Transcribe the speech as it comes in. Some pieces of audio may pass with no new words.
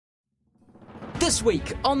This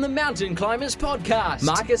week on the Mountain Climbers Podcast,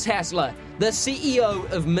 Markus Hasler, the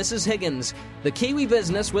CEO of Mrs. Higgins, the Kiwi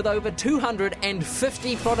business with over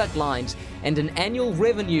 250 product lines and an annual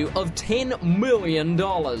revenue of $10 million.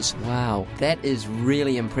 Wow, that is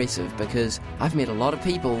really impressive because I've met a lot of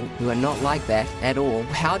people who are not like that at all.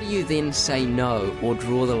 How do you then say no or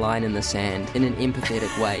draw the line in the sand in an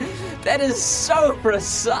empathetic way? That is so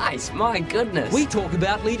precise, my goodness. We talk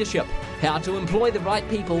about leadership, how to employ the right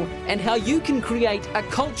people, and how you can create a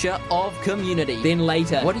culture of community. Then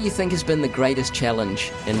later, what do you think has been the greatest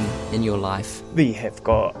challenge in your life? We have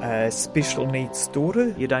got a special needs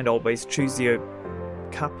daughter. You don't always choose your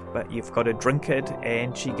cup, but you've got to drink it,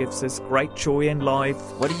 and she gives us great joy in life.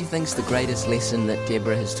 What do you think's the greatest lesson that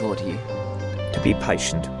Deborah has taught you? To be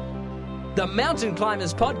patient. The Mountain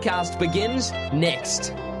Climbers Podcast begins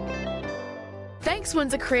next. Thanks,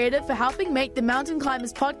 Windsor Creative, for helping make the Mountain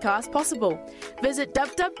Climbers Podcast possible. Visit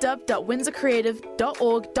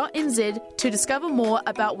www.windsorcreative.org.nz to discover more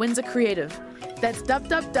about Windsor Creative. That's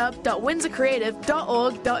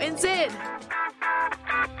www.windsorcreative.org.nz.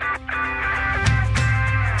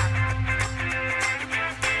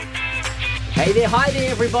 Hey there, hi there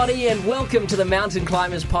everybody, and welcome to the Mountain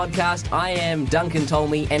Climbers Podcast. I am Duncan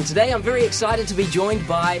Tolmie, and today I'm very excited to be joined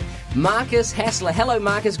by Markus Hasler. Hello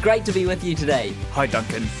Markus, great to be with you today. Hi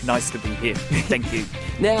Duncan, nice to be here. Thank you.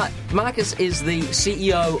 Now, Markus is the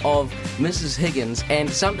CEO of Mrs. Higgins, and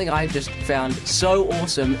something I've just found so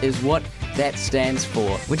awesome is what that stands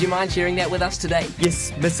for. Would you mind sharing that with us today?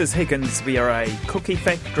 Yes, Mrs. Higgins, we are a cookie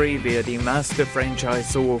factory. We are the master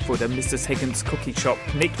franchisor for the Mrs. Higgins Cookie Shop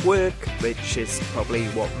Network, which is probably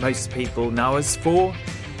what most people know us for.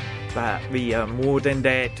 But we are more than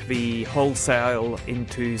that. We wholesale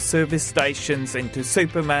into service stations, into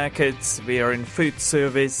supermarkets. We are in food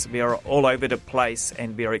service. We are all over the place,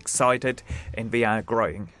 and we are excited, and we are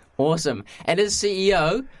growing. Awesome. And as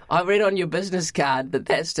CEO, I read on your business card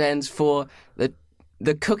that stands for the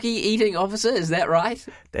cookie eating officer. Is that right?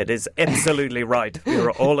 That is absolutely right.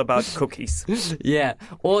 We're all about cookies. Yeah,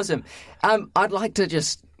 awesome. I'd like to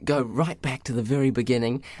just go right back to the very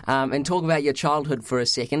beginning and talk about your childhood for a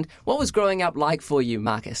second. What was growing up like for you,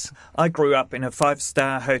 Markus? I grew up in a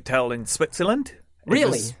 5-star hotel in Switzerland.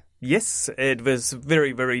 Really? Yes, it was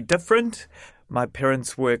very, very different. My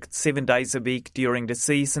parents worked 7 days a week during the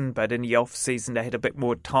season, but in the off-season they had a bit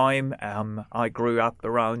more time. I grew up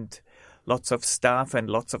around lots of staff and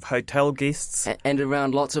lots of hotel guests. And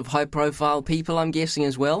around lots of high-profile people, I'm guessing,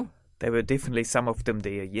 as well? There were definitely some of them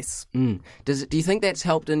there, yes. Do you think that's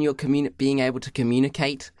helped in your being able to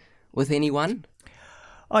communicate with anyone?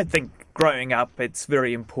 I think growing up it's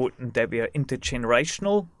very important that we are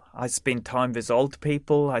intergenerational. I spend time with old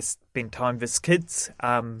people. I spend time with kids.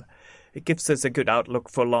 It gives us a good outlook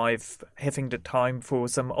for life, having the time for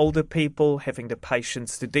some older people, having the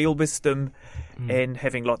patience to deal with them, and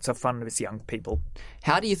having lots of fun with young people.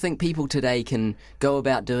 How do you think people today can go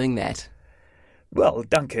about doing that? Well,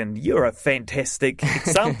 Duncan, you're a fantastic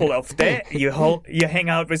example of that. You hang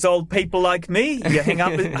out with old people like me. You hang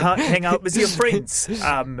out with your friends.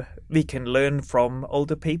 We can learn from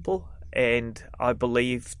older people, and I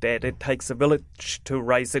believe that it takes a village to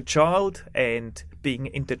raise a child, and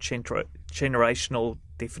being intergenerational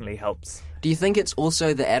definitely helps. Do you think it's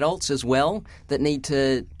also the adults as well that need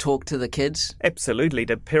to talk to the kids? Absolutely.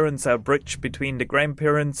 The parents are a bridge between the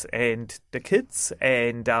grandparents and the kids,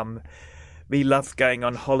 and we love going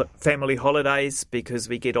on family holidays because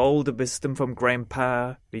we get all the wisdom from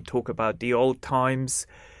Grandpa. We talk about the old times.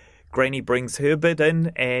 Granny brings her bit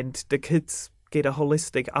in, and the kids get a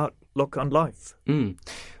holistic outlook on life.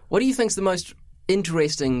 What do you think's the most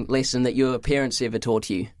interesting lesson that your parents ever taught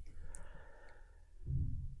you?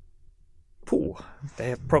 They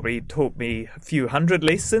have probably taught me a few hundred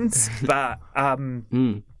lessons, but I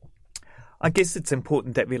guess it's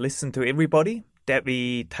important that we listen to everybody, that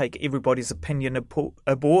we take everybody's opinion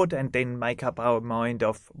aboard and then make up our mind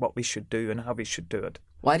of what we should do and how we should do it.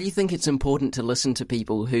 Why do you think it's important to listen to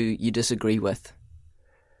people who you disagree with?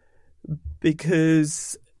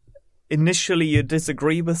 Because initially you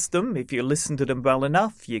disagree with them. If you listen to them well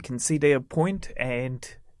enough, you can see their point, and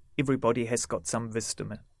everybody has got some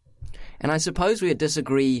wisdom. And I suppose we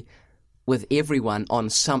disagree with everyone on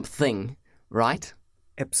something, right?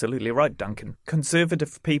 Absolutely right, Duncan.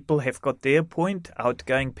 Conservative people have got their point,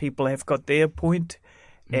 outgoing people have got their point,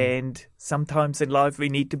 and sometimes in life we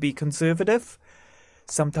need to be conservative,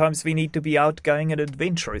 sometimes we need to be outgoing and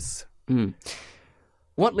adventurous.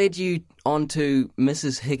 What led you on to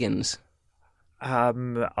Mrs. Higgins?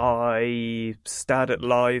 I started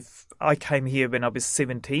life, I came here when I was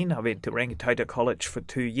 17. I went to Rangitoto College for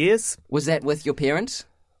 2 years. Was that with your parents?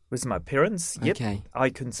 With my parents, yep. Okay.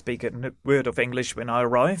 I couldn't speak a word of English when I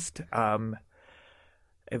arrived.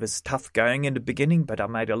 It was tough going in the beginning, but I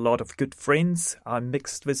made a lot of good friends. I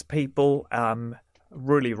mixed with people,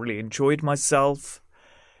 really, really enjoyed myself.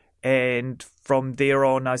 And from there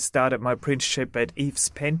on, I started my apprenticeship at Eve's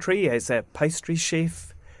Pantry as a pastry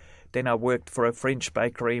chef. Then I worked for a French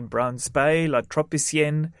bakery in Browns Bay, La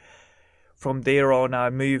Tropicienne. From there on, I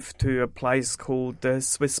moved to a place called the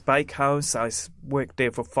Swiss Bakehouse. I worked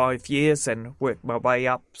there for 5 years and worked my way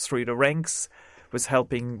up through the ranks, was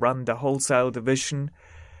helping run the wholesale division.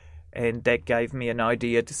 And that gave me an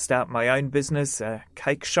idea to start my own business, a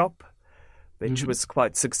cake shop, which was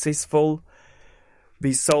quite successful.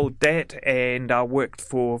 We sold that, and I worked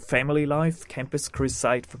for Family Life, Campus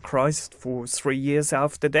Crusade for Christ, for 3 years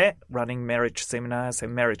after that, running marriage seminars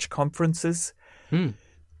and marriage conferences.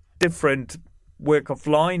 Different work of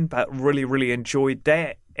line, but really, really enjoyed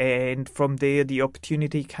that. And from there, the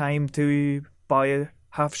opportunity came to buy a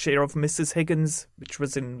half share of Mrs. Higgins, which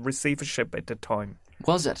was in receivership at the time.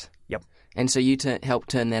 Was it? Yep. And so you helped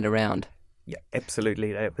turn that around? Yeah,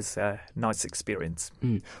 absolutely. That was a nice experience.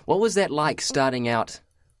 What was that like starting out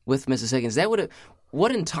with Mrs. Higgins?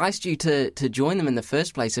 What enticed you to join them in the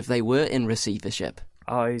first place if they were in receivership?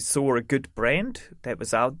 I saw a good brand that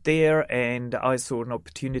was out there, and I saw an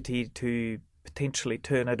opportunity to potentially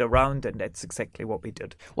turn it around, and that's exactly what we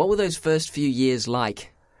did. What were those first few years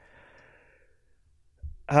like?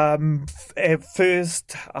 At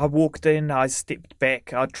first, I walked in, I stepped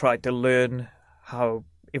back, I tried to learn how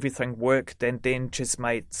everything worked, and then just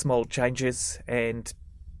made small changes. And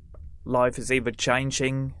life is ever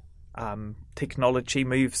changing, technology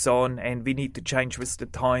moves on, and we need to change with the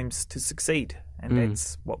times to succeed. And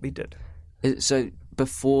that's what we did. So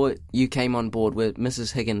before you came on board with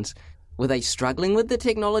Mrs. Higgins, were they struggling with the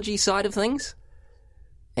technology side of things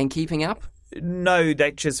and keeping up? No,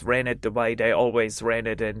 they just ran it the way they always ran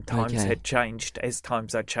it, and times Okay. had changed as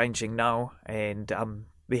times are changing now, and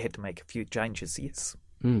we had to make a few changes, yes.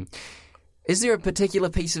 Is there a particular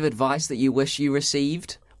piece of advice that you wish you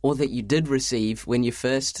received or that you did receive when you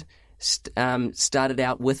first started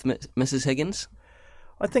out with Mrs. Higgins?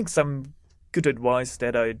 I think some good advice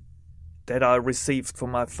that I received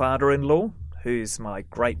from my father-in-law, who's my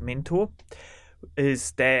great mentor,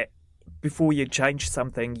 is that before you change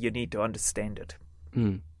something, you need to understand it.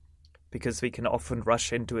 Because we can often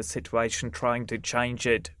rush into a situation trying to change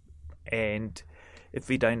it, and if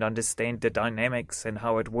we don't understand the dynamics and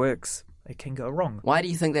how it works, it can go wrong. Why do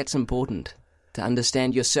you think that's important, to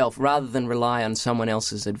understand yourself rather than rely on someone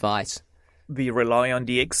else's advice? We rely on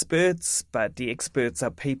the experts, but the experts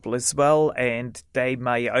are people as well, and they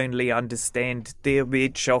may only understand their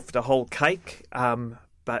wedge of the whole cake,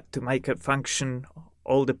 but to make it function,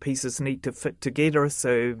 all the pieces need to fit together,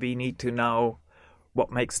 so we need to know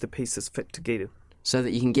what makes the pieces fit together. So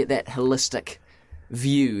that you can get that holistic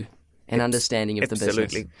view and understanding of the business.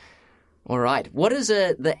 Absolutely. All right. What does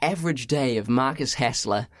the average day of Markus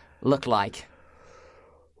Hasler look like?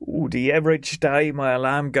 Ooh, the average day, my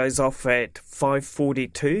alarm goes off at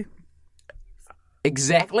 5:42.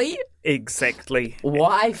 Exactly? Exactly.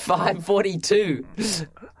 Why 5:42?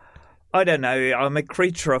 I don't know. I'm a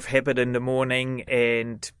creature of habit in the morning,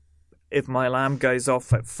 and if my alarm goes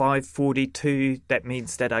off at 5:42, that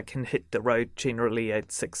means that I can hit the road generally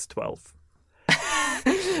at 6:12.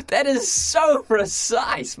 That is so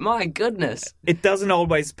precise. My goodness. It doesn't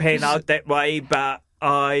always pan out that way, but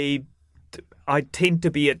I tend to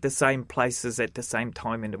be at the same places at the same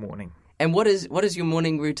time in the morning. And what does your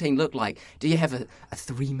morning routine look like? Do you have a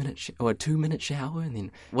 3-minute or a 2-minute shower and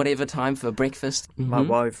then whatever time for breakfast? My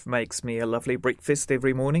wife makes me a lovely breakfast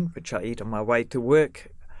every morning, which I eat on my way to work.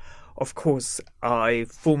 Of course, I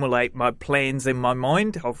formulate my plans in my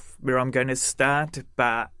mind of where I'm going to start,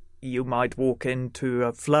 but you might walk into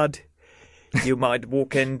a flood, you might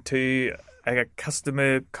walk into a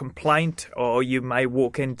customer complaint, or you may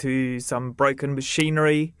walk into some broken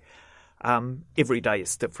machinery. Every day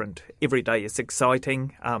is different. Every day is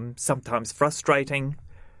exciting, sometimes frustrating,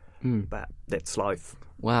 but that's life.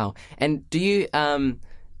 Wow. And do you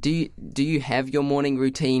have your morning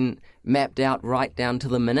routine mapped out right down to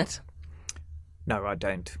the minute? No, I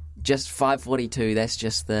don't. Just 5:42. That's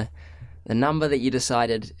just the number that you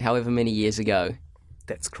decided however many years ago.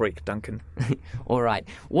 That's correct, Duncan. All right.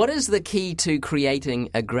 What is the key to creating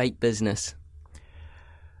a great business?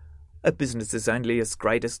 A business is only as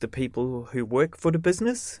great as the people who work for the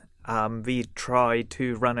business. We try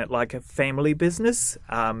to run it like a family business,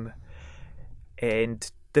 and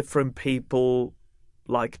different people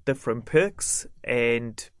like different perks,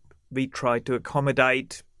 and we try to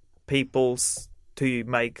accommodate people's to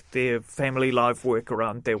make their family life work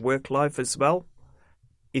around their work life as well.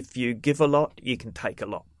 If you give a lot, you can take a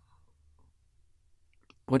lot.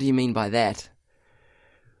 What do you mean by that?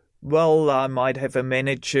 Well, I might have a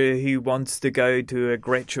manager who wants to go to a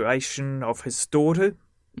graduation of his daughter.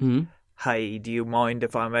 Mm. Hey, do you mind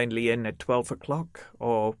if I'm only in at 12 o'clock?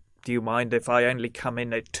 Or do you mind if I only come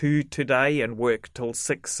in at 2 today and work till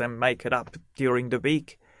 6 and make it up during the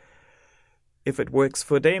week? If it works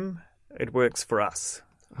for them, it works for us.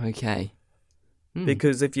 Okay.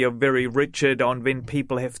 Because if you're very rigid on when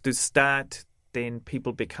people have to start, then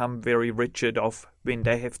people become very rigid of when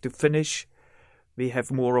they have to finish. We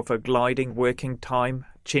have more of a gliding working time.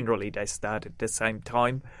 Generally, they start at the same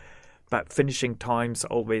time, but finishing times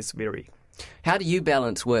always vary. How do you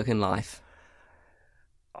balance work and life?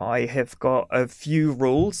 I have got a few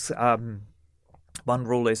rules. One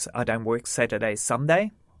rule is I don't work Saturday,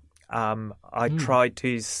 Sunday. I try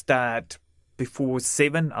to start before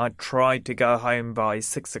 7. I try to go home by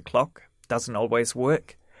 6 o'clock. Doesn't always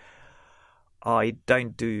work. I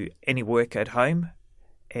don't do any work at home.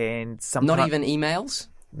 And sometimes, not even emails?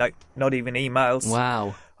 No, not even emails.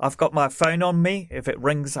 Wow. I've got my phone on me. If it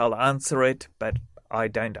rings, I'll answer it, but I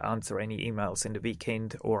don't answer any emails in the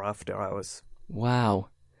weekend or after hours. Wow.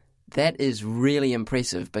 That is really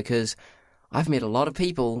impressive, because I've met a lot of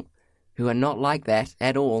people who are not like that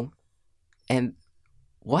at all. And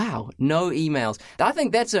wow, no emails. I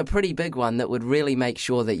think that's a pretty big one that would really make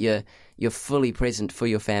sure that you're fully present for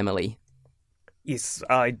your family. Yes,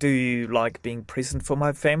 I do like being present for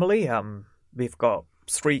my family. We've got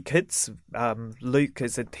 3 kids. Luke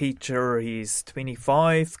is a teacher, he's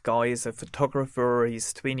 25. Guy is a photographer,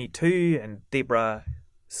 he's 22. And Deborah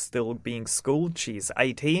still being schooled, she's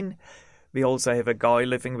 18. We also have a guy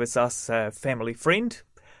living with us, a family friend.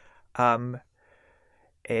 And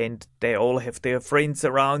they all have their friends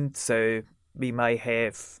around, so we may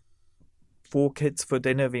have 4 kids for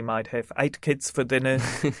dinner, we might have 8 kids for dinner.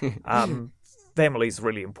 Family is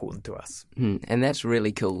really important to us. And that's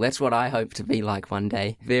really cool. That's what I hope to be like one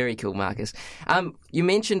day. Very cool, Markus. You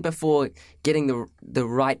mentioned before getting the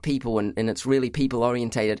right people, and it's really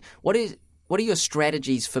people-orientated. What are your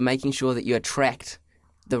strategies for making sure that you attract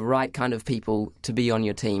the right kind of people to be on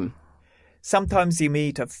your team? Sometimes you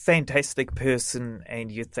meet a fantastic person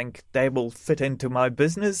and you think they will fit into my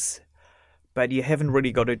business, but you haven't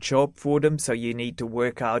really got a job for them, so you need to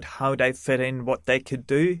work out how they fit in, what they could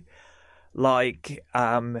do. Like,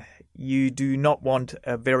 you do not want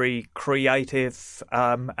a very creative,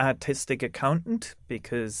 artistic accountant,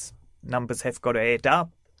 because numbers have got to add up.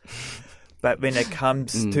 But when it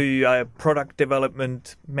comes to a product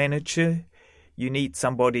development manager, you need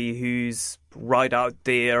somebody who's right out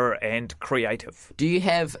there and creative. Do you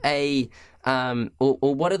have or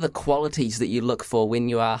what are the qualities that you look for when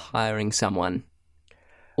you are hiring someone?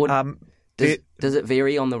 Or does it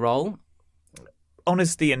vary on the role?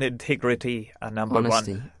 Honesty and integrity are number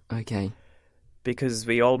one. Okay. Because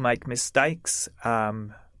we all make mistakes.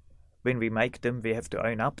 When we make them, we have to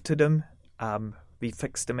own up to them. We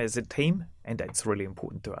fix them as a team, and that's really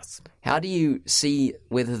important to us. How do you see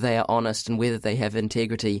whether they are honest and whether they have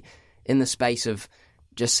integrity in the space of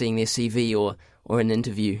just seeing their CV or an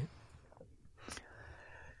interview?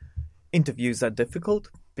 Interviews are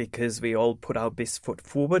difficult because we all put our best foot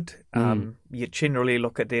forward. You generally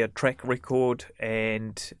look at their track record,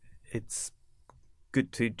 and it's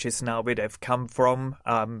good to just know where they've come from.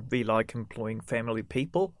 We like employing family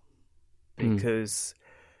people because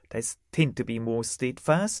they tend to be more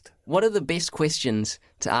steadfast. What are the best questions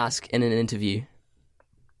to ask in an interview?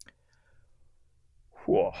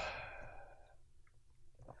 Whoa.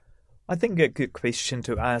 I think a good question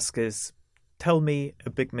to ask is, tell me a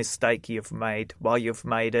big mistake you've made, why you've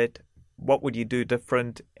made it, what would you do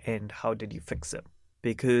different, and how did you fix it?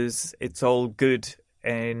 Because it's all good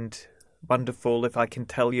and wonderful if I can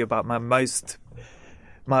tell you about my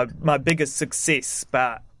biggest success,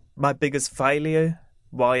 but my biggest failure,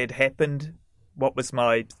 why it happened, what was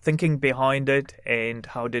my thinking behind it, and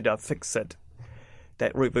how did I fix it.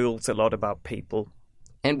 That reveals a lot about people.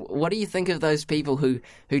 And what do you think of those people who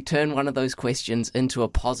turn one of those questions into a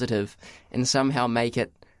positive and somehow make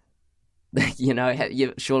it,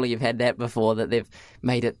 surely you've had that before, that they've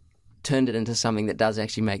turned it into something that does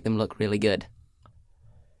actually make them look really good?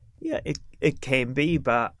 Yeah, it can be,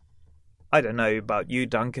 but I don't know about you,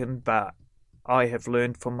 Duncan, but I have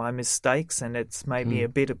learned from my mistakes, and it's made me a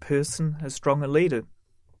better person, a stronger leader.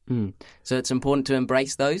 So it's important to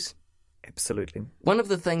embrace those? Absolutely. One of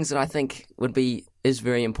the things that I think is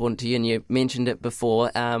very important to you, and you mentioned it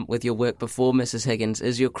before with your work before Mrs. Higgins,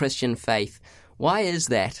 is your Christian faith. Why is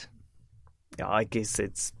that? Yeah, I guess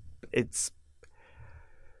it's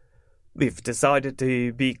We've decided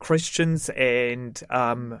to be Christians, and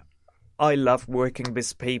I love working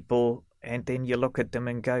with people, and then you look at them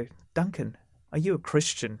and go, Duncan, are you a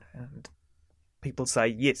Christian? And people say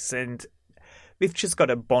yes, and we've just got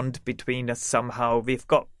a bond between us somehow. We've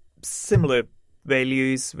got similar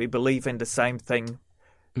values. We believe in the same thing.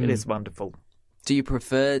 It is wonderful. Do you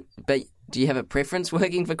have a preference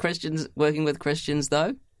working with Christians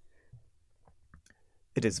though?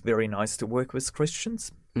 It is very nice to work with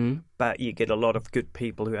Christians, but you get a lot of good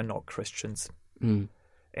people who are not Christians. And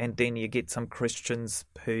then you get some Christians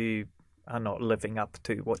who are not living up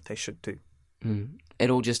to what they should do. It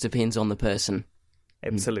all just depends on the person.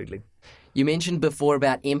 Absolutely. You mentioned before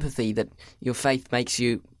about empathy, that your faith makes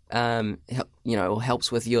you, makes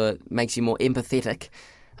you more empathetic.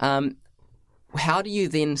 How do you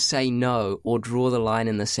then say no or draw the line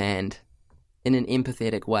in the sand in an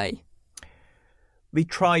empathetic way? We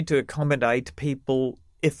try to accommodate people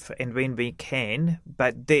if and when we can,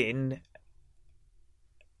 but then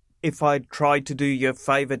if I try to do you a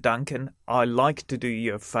favour, Duncan, I like to do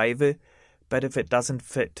you a favour, but if it doesn't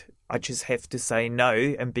fit, I just have to say no,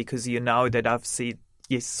 and because you know that I've said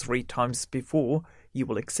yes 3 times before, you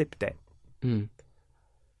will accept that. Do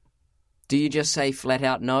you just say flat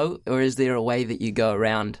out no, or is there a way that you go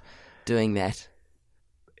around doing that?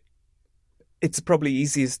 It's probably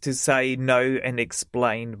easiest to say no and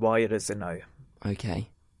explain why it is a no. Okay.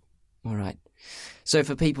 All right. So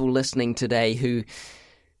for people listening today who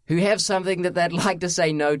have something that they'd like to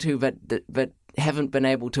say no to but haven't been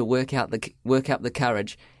able to work up the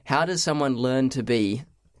courage, how does someone learn to be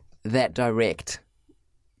that direct?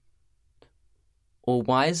 Or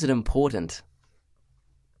why is it important?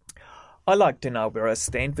 I like to know where I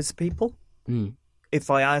stand with people.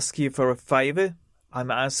 If I ask you for a favour, I'm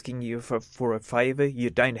asking you for a favour. You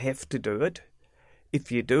don't have to do it. If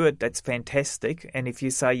you do it, that's fantastic. And if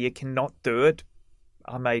you say you cannot do it,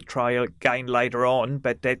 I may try again later on,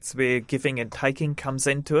 but that's where giving and taking comes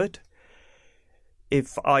into it.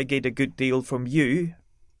 If I get a good deal from you,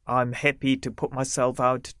 I'm happy to put myself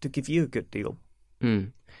out to give you a good deal.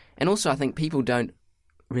 And also I think people don't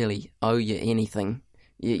really owe you anything.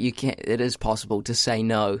 You can. It is possible to say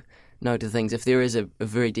no to things if there is a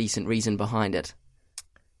very decent reason behind it.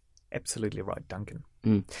 Absolutely right, Duncan.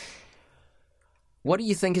 What do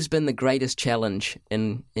you think has been the greatest challenge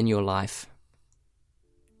in your life?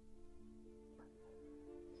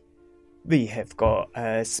 We have got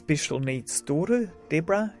a special needs daughter,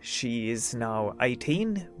 Deborah. She is now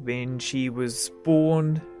 18. When she was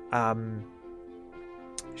born,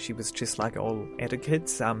 she was just like all other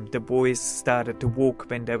kids. The boys started to walk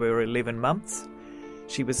when they were 11 months.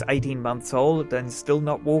 She was 18 months old and still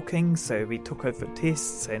not walking, so we took her for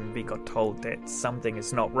tests and we got told that something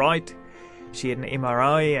is not right. She had an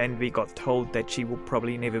MRI and we got told that she will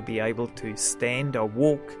probably never be able to stand or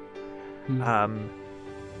walk.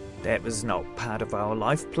 That was not part of our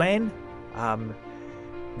life plan.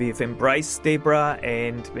 We've embraced Deborah,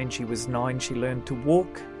 and when she was 9 she learned to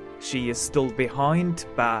walk. She is still behind,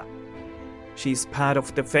 but she's part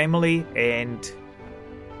of the family, and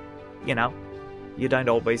you don't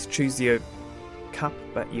always choose your cup,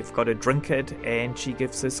 but you've got to drink it, and she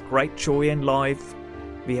gives us great joy in life.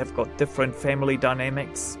 We have got different family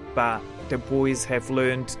dynamics, but the boys have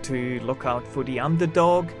learned to look out for the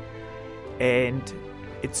underdog, and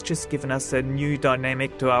it's just given us a new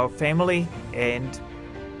dynamic to our family, and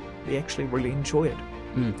we actually really enjoy it.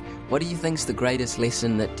 What do you think's the greatest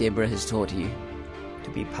lesson that Deborah has taught you?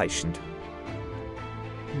 To be patient.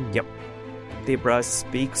 Yep. Deborah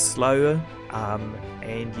speaks slower,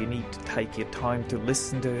 and you need to take your time to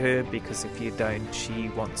listen to her, because if you don't, she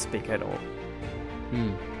won't speak at all.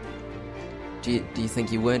 Do you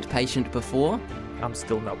think you weren't patient before? I'm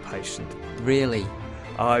still not patient. Really?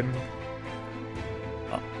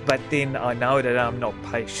 But then I know that I'm not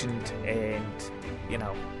patient, and,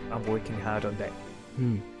 I'm working hard on that.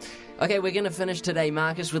 Okay, we're going to finish today,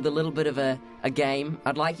 Markus, with a little bit of a game.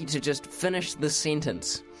 I'd like you to just finish the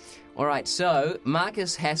sentence. All right, so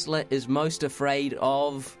Markus Hasler is most afraid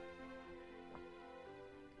of...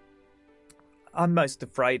 I'm most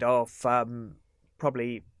afraid of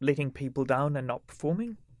probably letting people down and not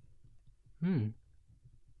performing.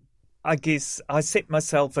 I guess I set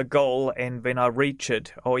myself a goal, and when I reach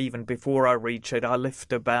it, or even before I reach it, I lift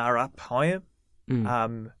the bar up higher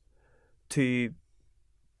to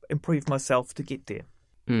improve myself to get there.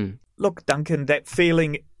 Look, Duncan, that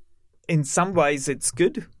feeling, in some ways it's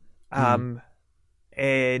good. And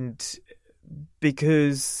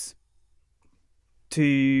because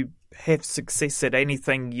to have success at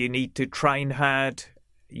anything, you need to train hard,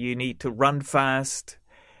 you need to run fast,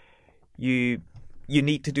 you you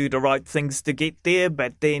need to do the right things to get there,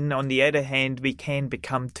 but then on the other hand, we can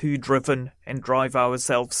become too driven and drive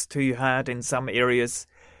ourselves too hard in some areas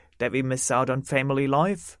that we miss out on family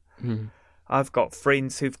life. I've got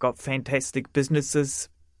friends who've got fantastic businesses,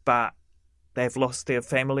 but they've lost their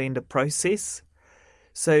family in the process.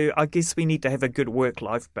 So I guess we need to have a good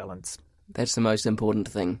work-life balance. That's the most important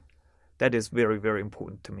thing. That is very, very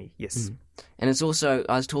important to me, yes. And it's also,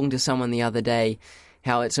 I was talking to someone the other day,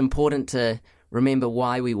 how it's important to remember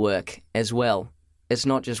why we work as well. It's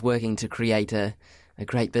not just working to create a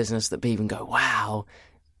great business that people go, wow.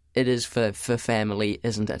 It is for family,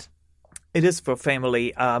 isn't it? It is for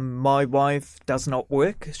family. My wife does not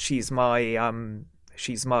work. She's my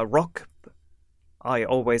rock. I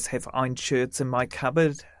always have iron shirts in my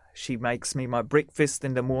cupboard. She makes me my breakfast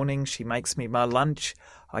in the morning. She makes me my lunch.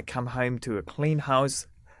 I come home to a clean house,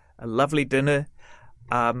 a lovely dinner.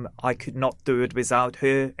 I could not do it without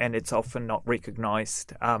her, and it's often not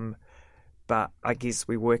recognised. But I guess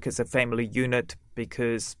we work as a family unit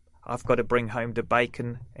because I've got to bring home the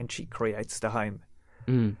bacon and she creates the home.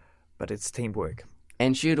 But it's teamwork.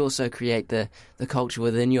 And she'd also create the culture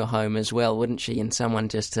within your home as well, wouldn't she? And someone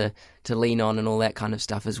just to lean on and all that kind of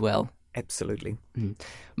stuff as well. Absolutely.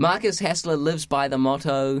 Markus Hasler lives by the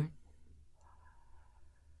motto...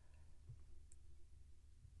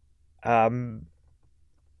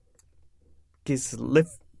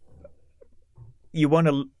 You want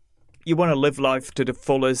to live life to the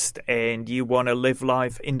fullest, and you want to live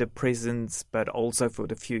life in the present, but also for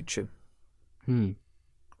the future.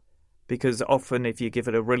 Because often, if you give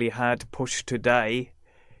it a really hard push today,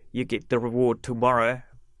 you get the reward tomorrow.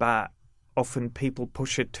 But often people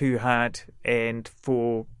push it too hard and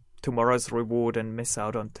for tomorrow's reward and miss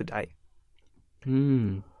out on today.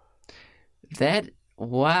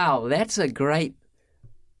 Wow, that's a great...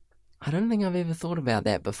 I don't think I've ever thought about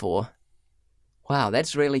that before. Wow,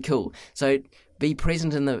 that's really cool. So be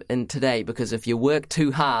present in today, because if you work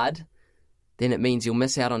too hard, then it means you'll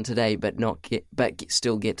miss out on today, but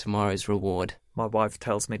still get tomorrow's reward. My wife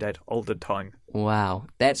tells me that all the time. Wow,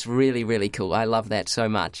 that's really, really cool. I love that so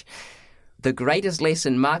much. The greatest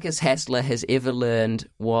lesson Markus Hasler has ever learned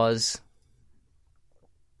was...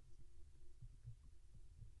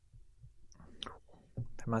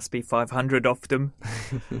 There must be 500 of them.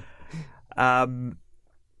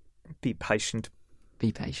 Be patient.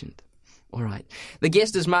 Be patient. All right. The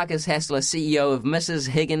guest is Markus Hasler, CEO of Mrs.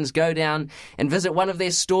 Higgins. Go down and visit one of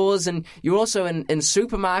their stores, and you're also in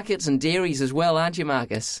supermarkets and dairies as well, aren't you,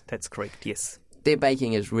 Markus? That's correct, yes. Their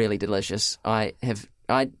baking is really delicious. I have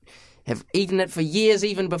eaten it for years,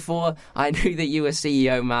 even before I knew that you were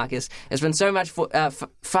CEO, Markus. It's been so much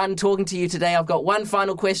fun talking to you today. I've got one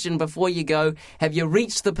final question before you go. Have you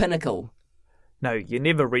reached the pinnacle? No, you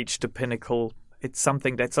never reach the pinnacle. It's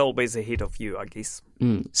something that's always ahead of you, I guess.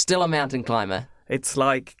 Still a mountain climber. It's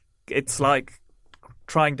like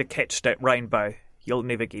trying to catch that rainbow. You'll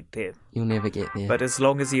never get there. You'll never get there. But as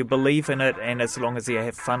long as you believe in it and as long as you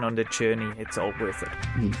have fun on the journey, it's all worth it.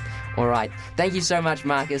 All right. Thank you so much,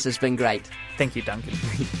 Markus. It's been great. Thank you, Duncan.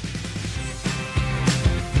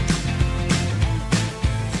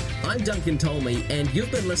 I'm Duncan Tolmie, and you've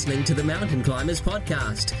been listening to the Mountain Climbers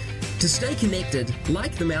Podcast. To stay connected,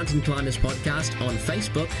 like the Mountain Climbers Podcast on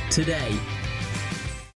Facebook today.